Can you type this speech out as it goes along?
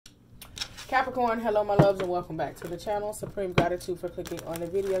Capricorn, hello my loves and welcome back to the channel. Supreme gratitude for clicking on the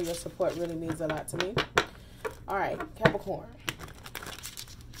video. Your support really means a lot to me. Alright, Capricorn.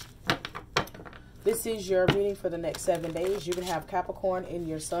 This is your reading for the next 7 days. You can have Capricorn in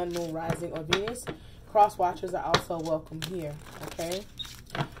your sun, moon, rising, or Venus. Cross watchers are also welcome here. Okay.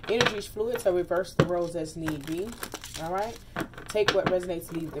 Energy is fluid, so reverse the roles as need be. Alright. Take what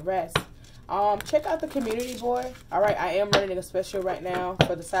resonates, leave the rest. Check out the community board. All right, I am running a special right now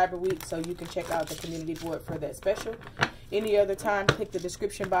for the Cyber Week, so you can check out the community board for that special. Any other time, click the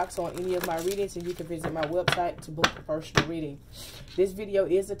description box on any of my readings, and you can visit my website to book a personal reading. This video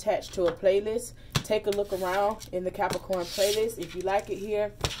is attached to a playlist. Take a look around in the Capricorn playlist. If you like it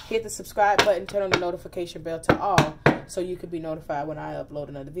here, hit the subscribe button, turn on the notification bell to all, so you can be notified when I upload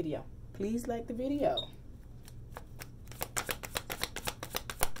another video. Please like the video.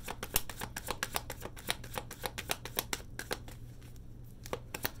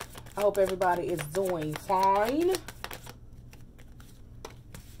 I hope everybody is doing fine. All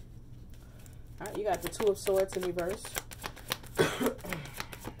right, you got the Two of Swords in reverse. You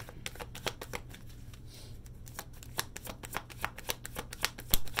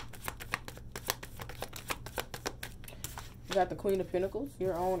got the Queen of Pentacles,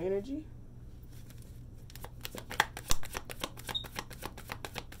 your own energy.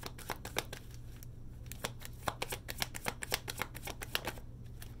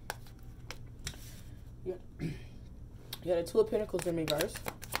 You got the Two of Pentacles in reverse.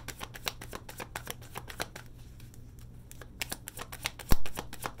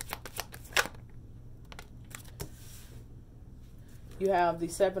 You have the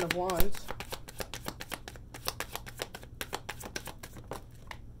Seven of Wands.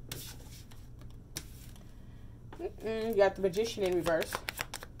 You got the Magician in reverse.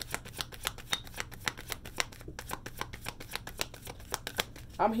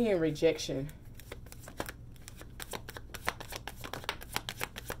 I'm hearing rejection.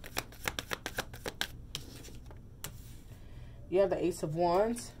 You have the Ace of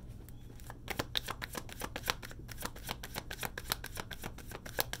Wands.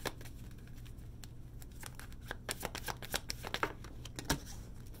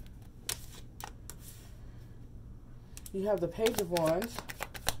 You have the Page of Wands.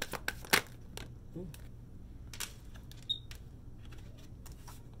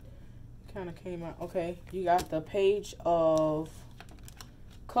 Kind of came out. Okay, you got the Page of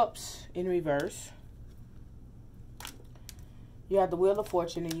Cups in reverse. You have the Wheel of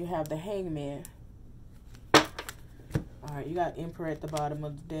Fortune and you have the Hangman. Alright, you got Emperor at the bottom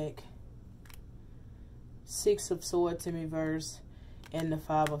of the deck. Six of Swords in reverse and the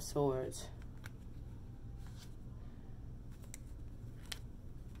Five of Swords.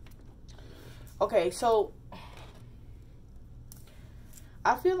 Okay, so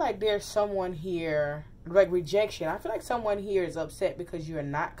I feel like there's someone here, like rejection. I feel like someone here is upset because you're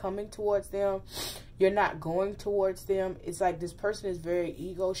not coming towards them. You're not going towards them. It's like this person is very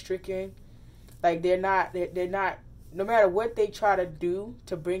ego-stricken. Like they're not, no matter what they try to do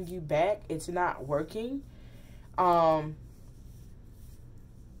to bring you back, it's not working.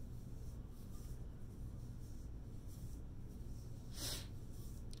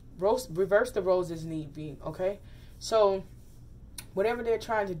 Reverse the roles as need be, okay? So whatever they're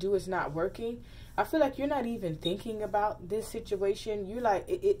trying to do is not working. I feel like you're not even thinking about this situation. You like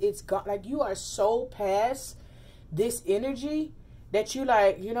it's got like you are so past this energy that you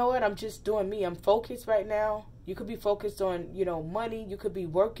like, you know what, I'm just doing me. I'm focused right now. You could be focused on, you know, money. You could be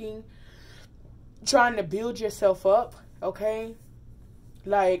working, trying to build yourself up, okay?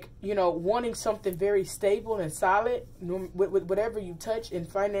 Like, you know, wanting something very stable and solid with whatever you touch in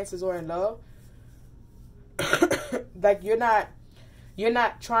finances or in love. Like you're not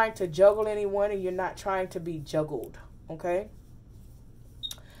trying to juggle anyone and you're not trying to be juggled, okay?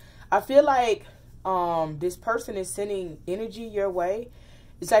 I feel like this person is sending energy your way.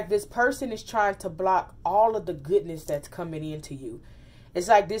 It's like this person is trying to block all of the goodness that's coming into you. It's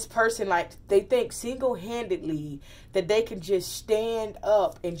like this person, like, they think single-handedly that they can just stand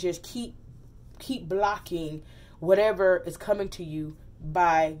up and just keep blocking whatever is coming to you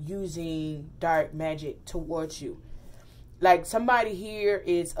by using dark magic towards you. Like somebody here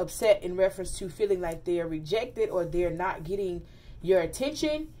is upset in reference to feeling like they're rejected or they're not getting your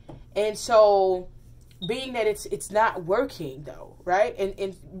attention. And so being that it's not working though, right?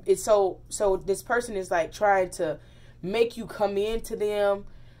 And it's so this person is like trying to make you come into them,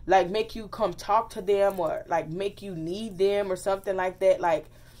 like make you come talk to them or like make you need them or something like that. Like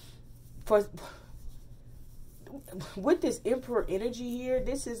with this Emperor energy here,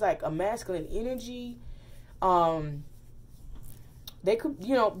 this is like a masculine energy. They could,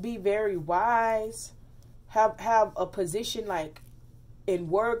 you know, be very wise, have a position like in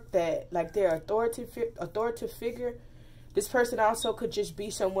work that like they're authoritative figure. This person also could just be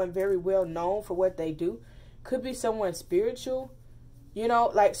someone very well known for what they do. Could be someone spiritual, you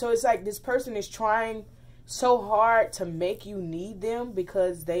know, like, so it's like this person is trying so hard to make you need them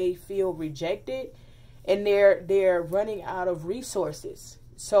because they feel rejected and they're running out of resources.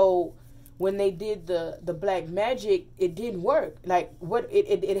 So when they did the black magic, it didn't work. Like what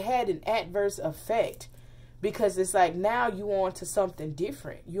it had an adverse effect because it's like now you on to something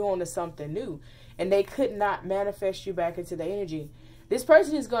different. You on to something new. And they could not manifest you back into the energy. This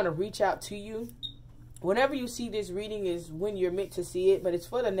person is going to reach out to you. Whenever you see this reading is when you're meant to see it, but it's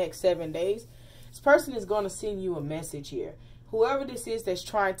for the next 7 days. This person is going to send you a message here. Whoever this is that's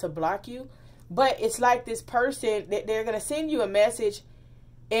trying to block you. But it's like this person, that they're going to send you a message.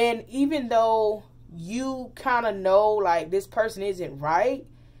 And even though you kind of know like this person isn't right.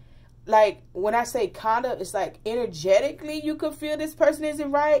 Like when I say kind of, it's like energetically you could feel this person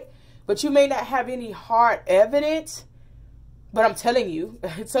isn't right. But you may not have any hard evidence. But I'm telling you.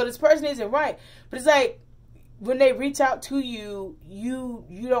 So this person isn't right. But it's like when they reach out to you, you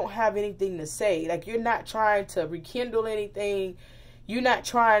don't have anything to say. Like you're not trying to rekindle anything. You're not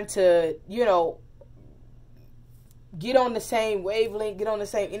trying to, you know, get on the same wavelength, get on the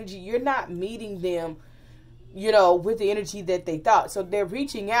same energy. You're not meeting them, you know, with the energy that they thought. So they're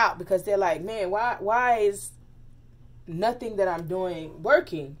reaching out because they're like, man, why is nothing that I'm doing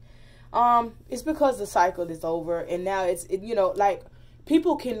working? It's because the cycle is over and now you know, like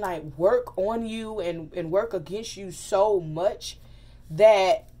people can like work on you and work against you so much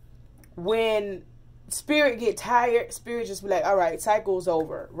that when spirit get tired, spirit just be like, all right, cycle's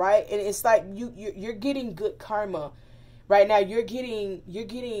over, right? And it's like you're getting good karma right now. You're getting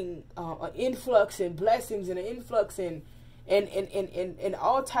an influx and blessings and an influx and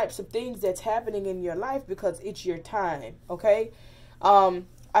all types of things that's happening in your life because it's your time. Okay.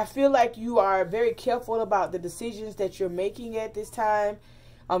 I feel like you are very careful about the decisions that you're making at this time.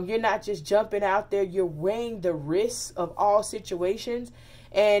 You're not just jumping out there. You're weighing the risks of all situations.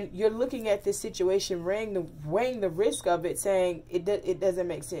 And you're looking at this situation, weighing the risk of it, saying it doesn't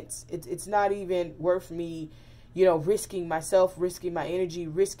make sense. It's not even worth me, you know, risking myself, risking my energy,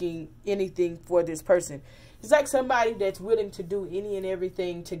 risking anything for this person. It's like somebody that's willing to do any and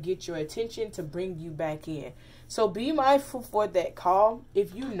everything to get your attention, to bring you back in. So be mindful for that call.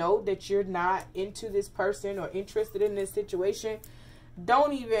 If you know that you're not into this person or interested in this situation,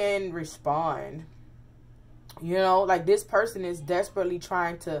 don't even respond. You know, like this person is desperately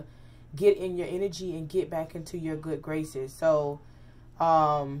trying to get in your energy and get back into your good graces. So,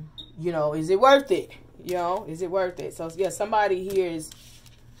 you know, is it worth it? You know, is it worth it? So, yeah, somebody here is...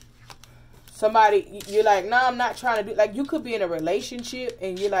 Somebody, you're like, no, I'm not trying to do, like, you could be in a relationship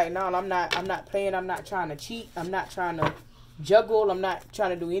and you're like, no, I'm not playing. I'm not trying to cheat. I'm not trying to juggle. I'm not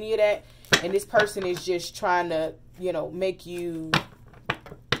trying to do any of that. And this person is just trying to, you know, make you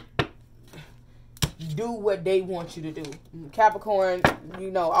do what they want you to do. Capricorn,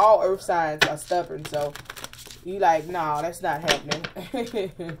 you know, all earth signs are stubborn. So you like, no, that's not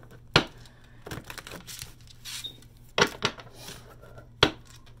happening.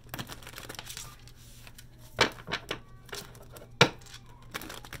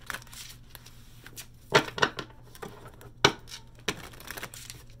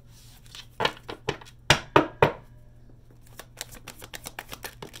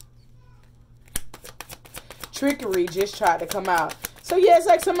 Trickery just tried to come out. So yeah, it's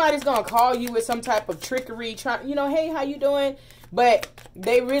like somebody's gonna call you with some type of trickery, trying, you know, hey, how you doing? But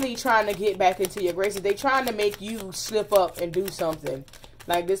they really trying to get back into your graces. They trying to make you slip up and do something.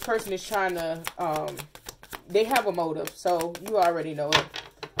 Like this person is trying to, they have a motive. So you already know it.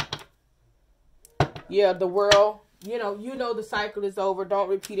 Yeah, the world, you know the cycle is over. Don't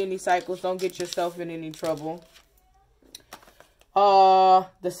repeat any cycles. Don't get yourself in any trouble.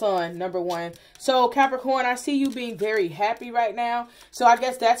 The sun, number 1. So Capricorn, I see you being very happy right now. So I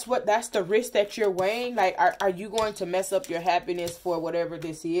guess that's the risk that you're weighing. Like, are you going to mess up your happiness for whatever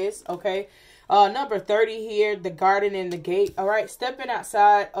this is? Okay. Number 30 here, the garden and the gate. All right. Stepping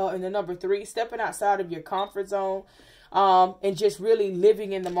outside, and the number 3, stepping outside of your comfort zone, and just really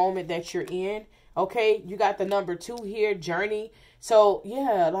living in the moment that you're in. Okay. You got the number 2 here, journey. So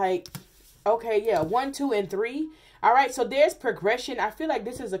yeah, like, okay. Yeah. 1, 2, and 3. All right, so there's progression. I feel like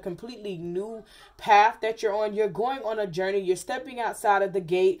this is a completely new path that you're on. You're going on a journey. You're stepping outside of the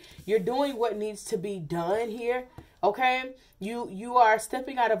gate. You're doing what needs to be done here, okay? You are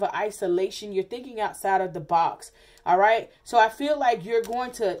stepping out of an isolation. You're thinking outside of the box, all right? So I feel like you're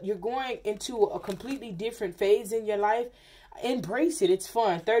going into a completely different phase in your life. Embrace it. It's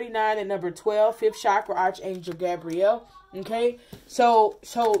fun. 39 at number 12, 5th chakra, Archangel Gabriel. Okay, so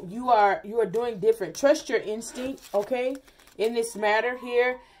you are doing different. Trust your instinct. Okay, in this matter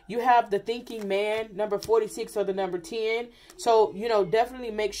here, you have the thinking man, number 46 or the number 10. So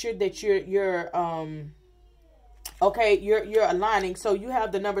definitely make sure that you're aligning. So you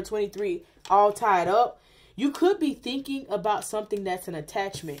have the number 23 all tied up. You could be thinking about something that's an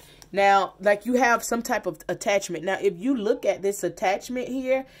attachment. Now, like you have some type of attachment. Now, if you look at this attachment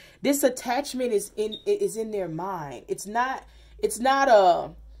here, this attachment is in their mind. It's not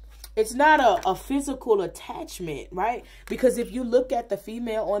a physical attachment, right? Because if you look at the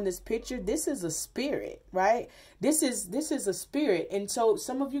female on this picture, this is a spirit, right? This is a spirit. And so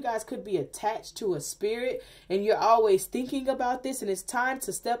some of you guys could be attached to a spirit, and you're always thinking about this, and it's time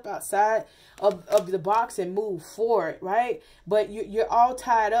to step outside of the box and move forward, right? But you're all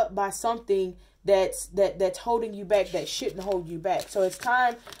tied up by something that's holding you back, that shouldn't hold you back. So it's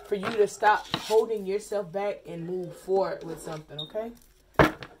time for you to stop holding yourself back and move forward with something, okay?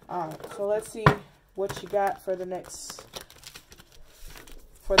 All right, so let's see what you got for this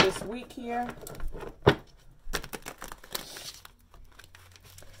week here.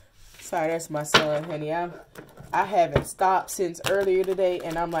 Sorry, that's my son, honey. I haven't stopped since earlier today,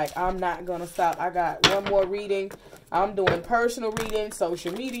 and I'm like, I'm not gonna stop. I got one more reading. I'm doing personal readings,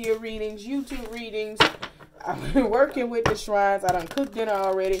 social media readings, YouTube readings. I've been working with the shrines. I done cooked dinner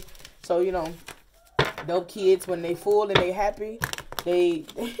already. So those kids, when they full and they happy, they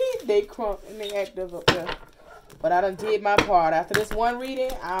crump and they active up there. But I done did my part. After this one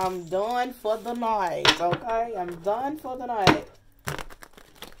reading, I'm done for the night. Okay? I'm done for the night.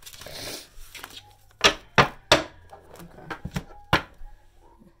 Okay.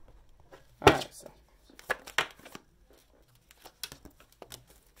 Alright, so.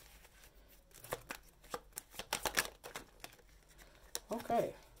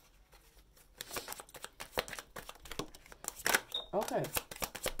 Okay. Okay.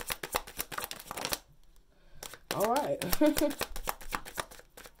 All right. All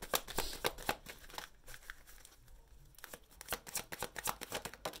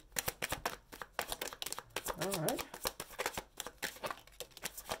right.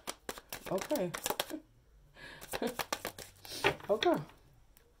 Okay. Okay.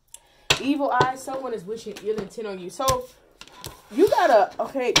 Evil eye, someone is wishing ill intent on you. So you gotta,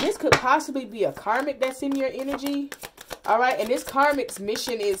 okay, this could possibly be a karmic that's in your energy. All right, and this karmic's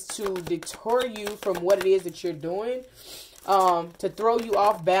mission is to deter you from what it is that you're doing, to throw you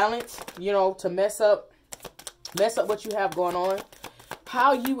off balance, to mess up what you have going on.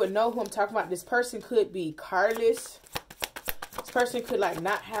 How you would know who I'm talking about? This person could be carless. This person could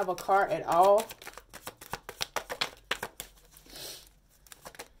not have a car at all.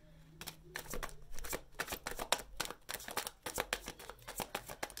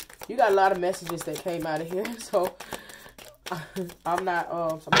 You got a lot of messages that came out of here, so I'm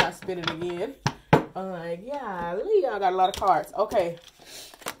not spinning again. Yeah, y'all got a lot of cards. Okay.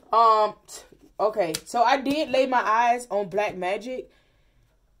 Okay, so I did lay my eyes on black magic,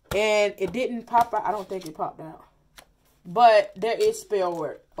 and it didn't pop out. I don't think it popped out. But there is spell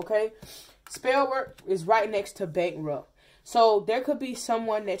work, okay? Spell work is right next to bankrupt. So there could be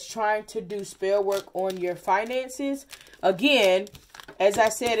someone that's trying to do spell work on your finances. Again, as I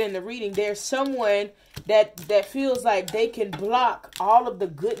said in the reading, there's someone that feels like they can block all of the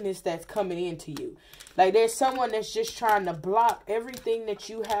goodness that's coming into you. Like there's someone that's just trying to block everything that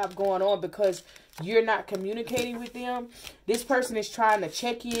you have going on because you're not communicating with them. This person is trying to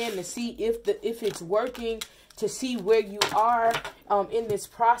check in to see if it's working, to see where you are in this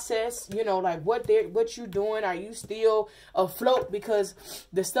process, like what you're doing. Are you still afloat? Because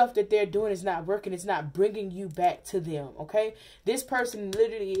the stuff that they're doing is not working. It's not bringing you back to them, okay? This person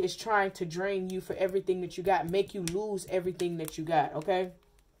literally is trying to drain you for everything that you got, make you lose everything that you got, okay?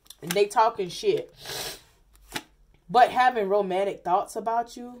 And they talking shit, but having romantic thoughts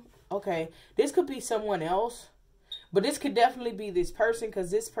about you, okay? This could be someone else. But this could definitely be this person, because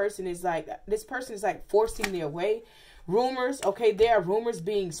this person is like forcing their way. Rumors, okay, there are rumors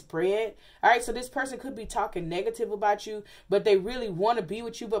being spread. All right, so this person could be talking negative about you, but they really want to be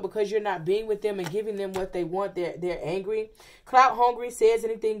with you, but because you're not being with them and giving them what they want, they're angry. Clout hungry, says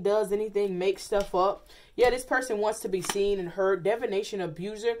anything, does anything, makes stuff up. Yeah, this person wants to be seen and heard. Divination,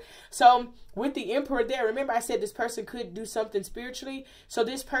 abuser. So with the Emperor there, remember I said this person could do something spiritually. So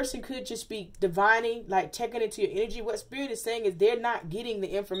this person could just be divining, like checking into your energy. What Spirit is saying is they're not getting the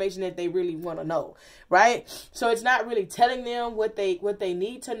information that they really want to know, right? So it's not really telling them what they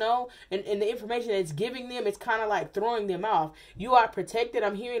need to know, and the information that it's giving them, it's kind of like throwing them off. You are protected.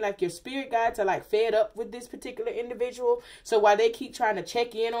 I'm hearing like your spirit guides are like fed up with this particular individual. So while they keep trying to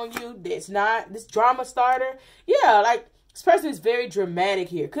check in on you, it's not this drama starter. Yeah, like this person is very dramatic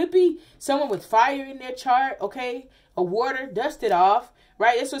here. Could be someone with fire in their chart, okay? A water, dust it off,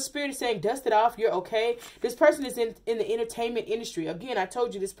 right? That's what Spirit is saying. Dust it off. You're okay. This person is in the entertainment industry. Again, I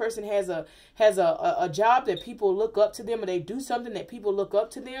told you this person has a job that people look up to them, or they do something that people look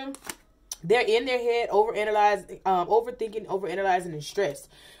up to them. They're in their head, overanalyzing, overthinking, overanalyzing, and stressed.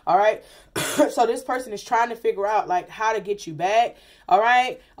 All right. So this person is trying to figure out like how to get you back. All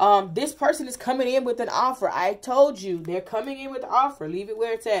right. This person is coming in with an offer. I told you they're coming in with an offer. Leave it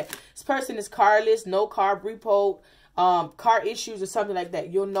where it's at. This person is carless, no carb repo, car issues or something like that.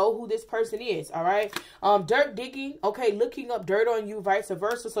 You'll know who this person is. All right. Dirt digging. Okay. Looking up dirt on you, vice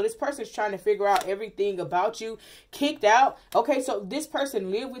versa. So this person is trying to figure out everything about you. Kicked out. Okay. So this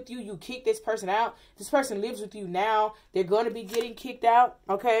person lived with you. You kick this person out. This person lives with you now. They're going to be getting kicked out.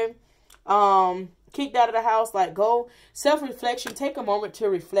 Okay. Kicked out of the house, like go. Self-reflection. Take a moment to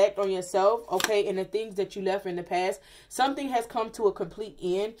reflect on yourself, okay, and the things that you left in the past. Something has come to a complete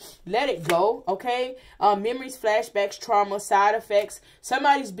end. Let it go, okay? Memories, flashbacks, trauma, side effects.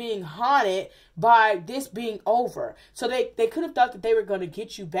 Somebody's being haunted by this being over. So they could have thought that they were going to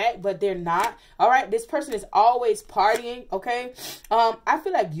get you back, but they're not. All right, this person is always partying, okay? I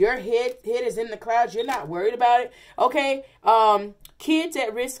feel like your head is in the clouds. You're not worried about it, okay? Kids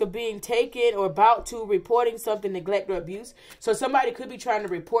at risk of being taken or about to, reporting something, neglect or abuse. So somebody could be trying to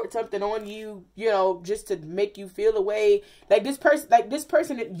report something on you, you know, just to make you feel away. Like this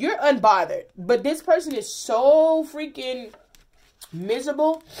person, you're unbothered, but this person is so freaking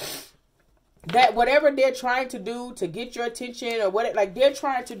miserable that whatever they're trying to do to get your attention, or what, like they're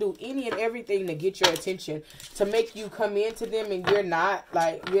trying to do any and everything to get your attention, to make you come into them, and you're not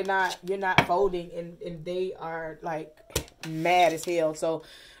folding, and they are like mad as hell. So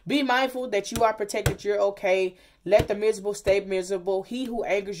be mindful that you are protected. You're okay. Let the miserable stay miserable. He who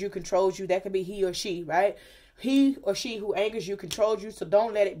angers you controls you. That could be he or she, right? He or she who angers you controls you. So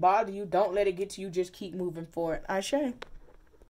don't let it bother you. Don't let it get to you. Just keep moving forward. Ashe.